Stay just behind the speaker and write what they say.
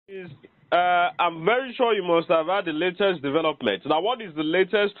is, I'm very sure you must have had the latest development. Now, what is the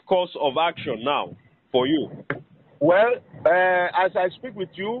latest course of action now for you? Well, as I speak with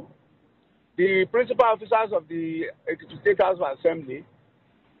you, the principal officers of the Ekiti State House of Assembly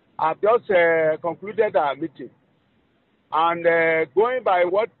have just concluded our meeting. And going by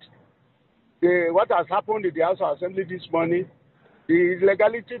what has happened in the House of Assembly this morning, the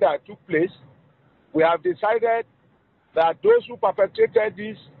illegality that took place, we have decided that those who perpetrated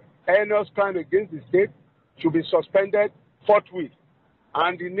this heinous crime against the state should be suspended forthwith.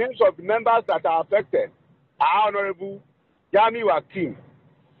 And the names of the members that are affected are Honorable Jamiu Hakeem,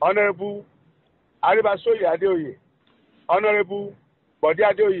 Honorable Aribasoye Adeoye, Honorable Bode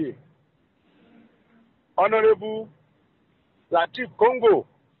Adeoye, Honorable Lateef Congo.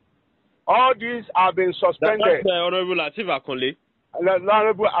 All these have been suspended. That's Honorable Lateef Akanle.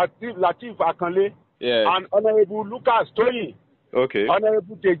 Honorable Lateef Akanle. Yeah. And Honorable Toyin. Okay.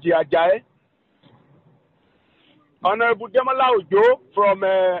 Honorable Deji Ajayi. Honorable Demola from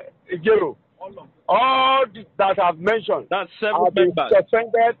Igero. All that I've mentioned have been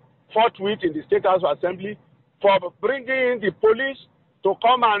suspended forthwith in the State House of Assembly for bringing in the police to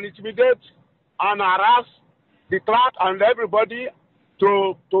come and intimidate and harass the clerk and everybody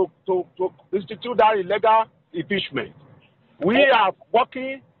to institute that illegal impeachment. We are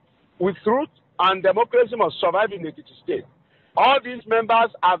working with truth, and democracy must survive in Ekiti State. All these members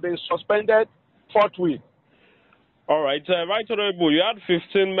have been suspended forthwith. All right, Right Honorable, you had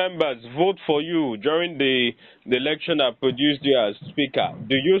 15 members vote for you during the election that produced you as Speaker.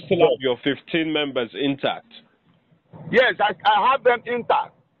 Do you still have your 15 members intact? Yes, I have them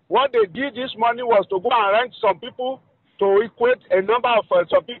intact. What they did this morning was to go and rent some people to equate a number of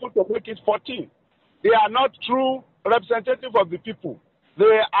some people to make it 14. They are not true representatives of the people.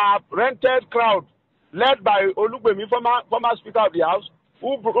 They are rented crowd led by Olugbemi, former Speaker of the House,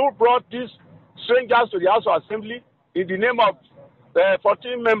 who brought these strangers to the House of Assembly in the name of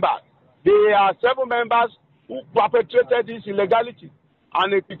 14 members. There are 7 members who perpetrated this illegality,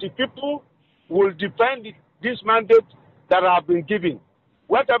 and the people will defend this mandate that have been given.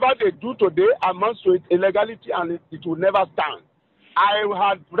 Whatever they do today amounts to illegality, and it will never stand. I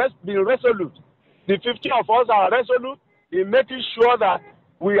had been resolute. The 15 of us are resolute in making sure that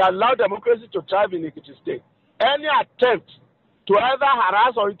we allow democracy to thrive in Ekiti State. Any attempt to either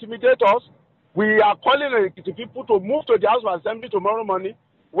harass or intimidate us, we are calling the Ekiti people to move to the House of Assembly tomorrow morning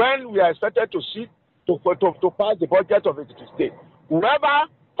when we are expected to sit to pass the budget of Ekiti State. Whoever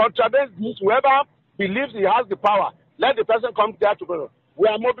contravenes this, whoever believes he has the power, let the person come there tomorrow. We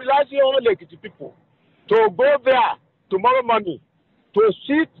are mobilizing all the Ekiti people to go there tomorrow morning to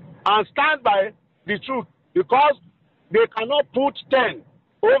sit and stand by the truth, because they cannot put 10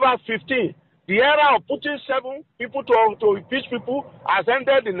 over 15. The era of putting 7 people to impeach people has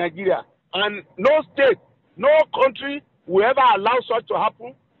ended in Nigeria. And no state, no country will ever allow such to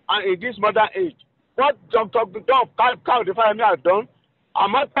happen in this modern age. What Dr. Kayode Fayemi has done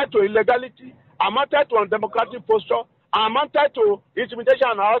amounted to illegality, amounted to undemocratic posture, amounted to intimidation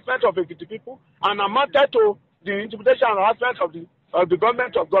and harassment of Ekiti people, and amounted to the intimidation and harassment of the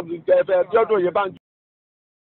government of Adeoye.